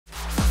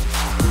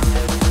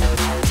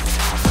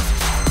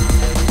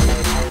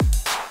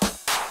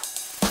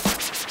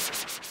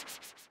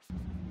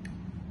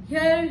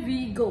Here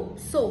we go.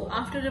 So,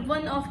 after a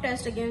one-off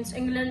test against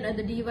England at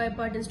the DY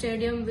Patil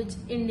Stadium, which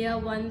India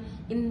won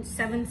in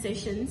 7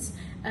 sessions,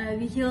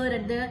 we here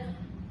at the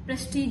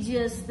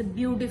prestigious, the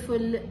beautiful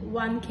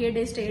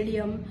 1K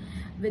Stadium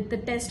with the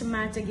test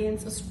match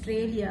against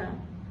Australia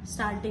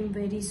starting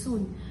very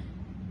soon.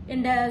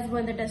 India has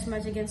won the test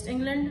match against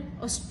England.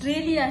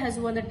 Australia has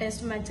won the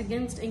test match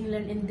against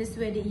England in this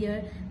very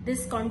year.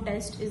 This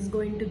contest is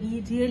going to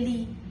be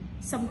really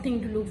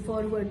something to look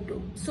forward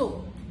to.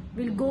 So,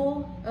 we'll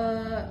go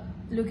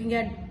looking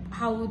at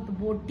how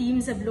both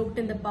teams have looked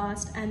in the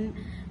past and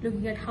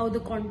looking at how the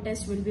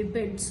contest will be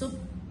built. So,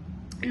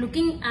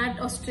 looking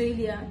at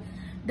Australia,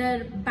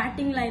 their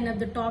batting lineup,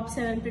 the top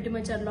 7 pretty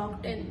much are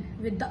locked in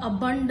with the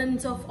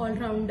abundance of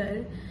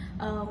all-rounder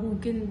who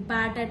can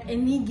bat at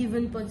any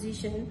given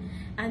position,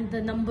 and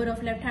the number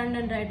of left-hand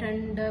and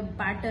right-hand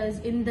batters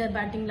in their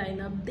batting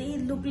lineup. They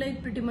look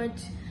like pretty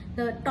much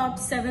the top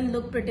 7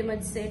 look pretty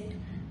much set.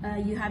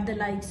 You have the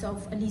likes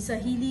of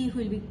Alyssa Healy,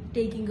 who will be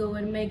taking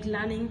over Meg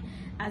Lanning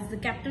as the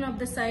captain of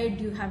the side.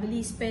 You have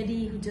Elise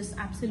Perry, who just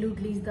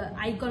absolutely is the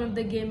icon of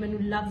the game and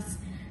who loves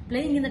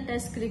playing in the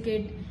test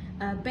cricket.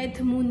 Beth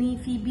Mooney,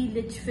 Phoebe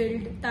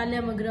Litchfield,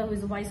 Talia Magra, who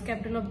is the vice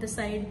captain of the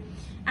side.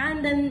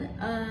 And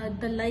then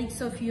the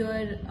likes of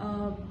your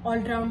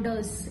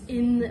all-rounders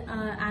in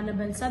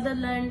Annabelle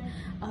Sutherland,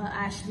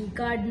 Ashley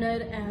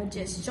Gardner,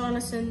 Jess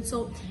Jonathan.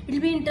 So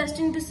it'll be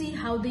interesting to see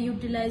how they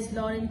utilize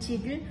Lauren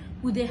Cheadle,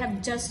 who they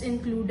have just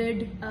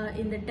included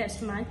in the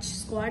test match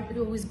squad,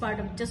 who is part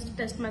of just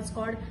the test match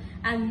squad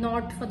and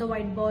not for the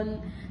white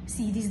ball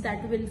series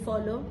that will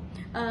follow.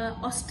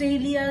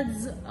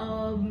 Australia's,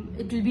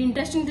 it will be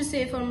interesting to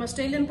say from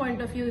Australian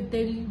point of view if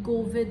they'll go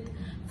with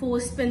 4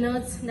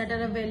 spinners that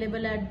are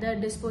available at their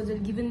disposal,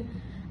 given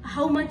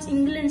how much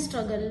England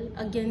struggle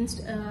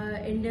against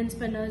Indian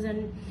spinners,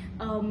 and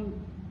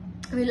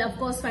we'll of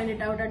course find it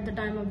out at the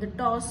time of the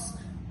toss.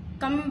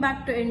 Coming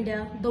back to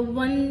India, the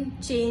one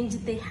change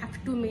they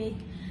have to make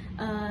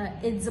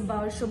is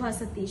about Shubha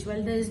Satish.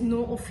 Well, there is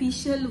no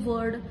official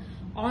word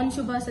on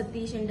Shubha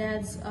Satish. India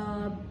has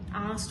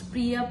asked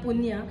Priya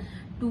Punya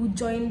to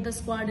join the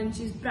squad, and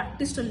she's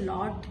practiced a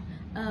lot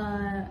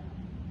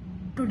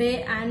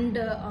today and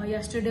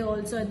yesterday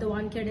also at the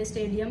 1K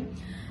Stadium.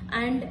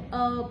 And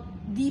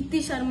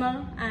Deepti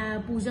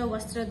Sharma, Pooja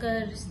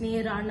Vastrakar,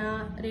 Sneh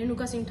Rana,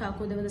 Renuka Singh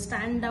Thakur, they were the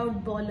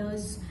standout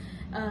bowlers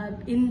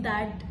in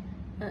that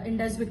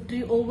India's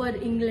victory over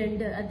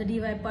England at the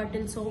DY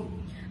Patil. So,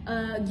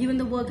 given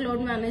the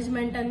workload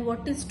management and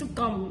what is to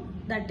come,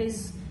 that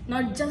is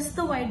not just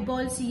the white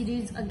ball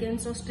series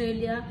against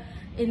Australia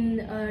in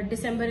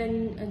December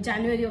and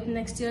January of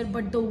next year,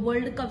 but the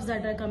World Cups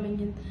that are coming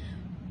in,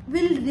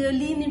 we'll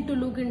really need to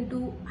look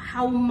into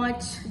how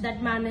much that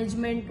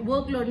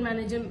workload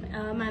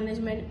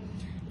management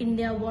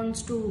India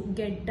wants to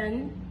get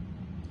done,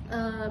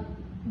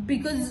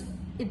 because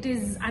it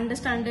is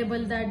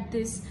understandable that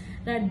this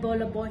red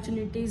ball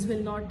opportunities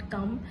will not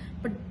come,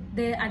 but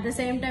at the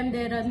same time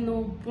there are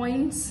no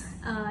points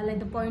like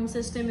the point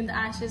system in the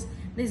Ashes.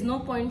 There is no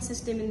point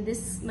system in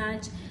this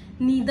match,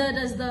 neither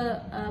does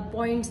the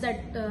points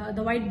that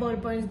the white ball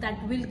points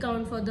that will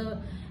count for the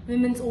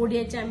Women's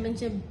ODI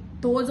Championship.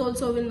 Those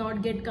also will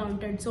not get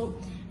counted. So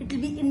it will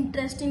be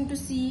interesting to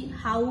see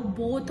how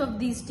both of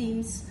these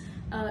teams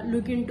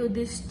look into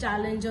this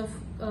challenge of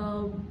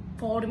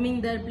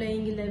forming their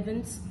playing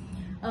 11s.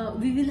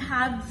 We will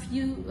have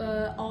you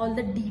all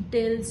the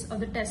details of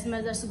the test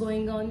match that's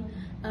going on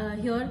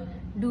here.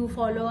 Do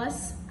follow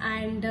us,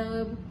 and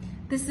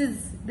this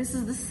is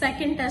the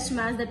second test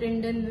match that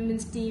Indian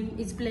women's team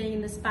is playing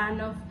in the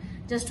span of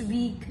just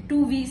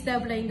 2 weeks. They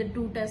are playing the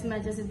 2 test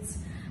matches. It's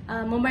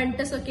a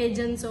momentous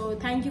occasion. So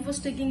thank you for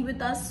sticking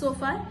with us so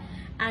far,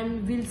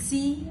 and we'll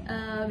see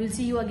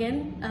you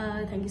again.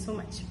 Thank you so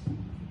much.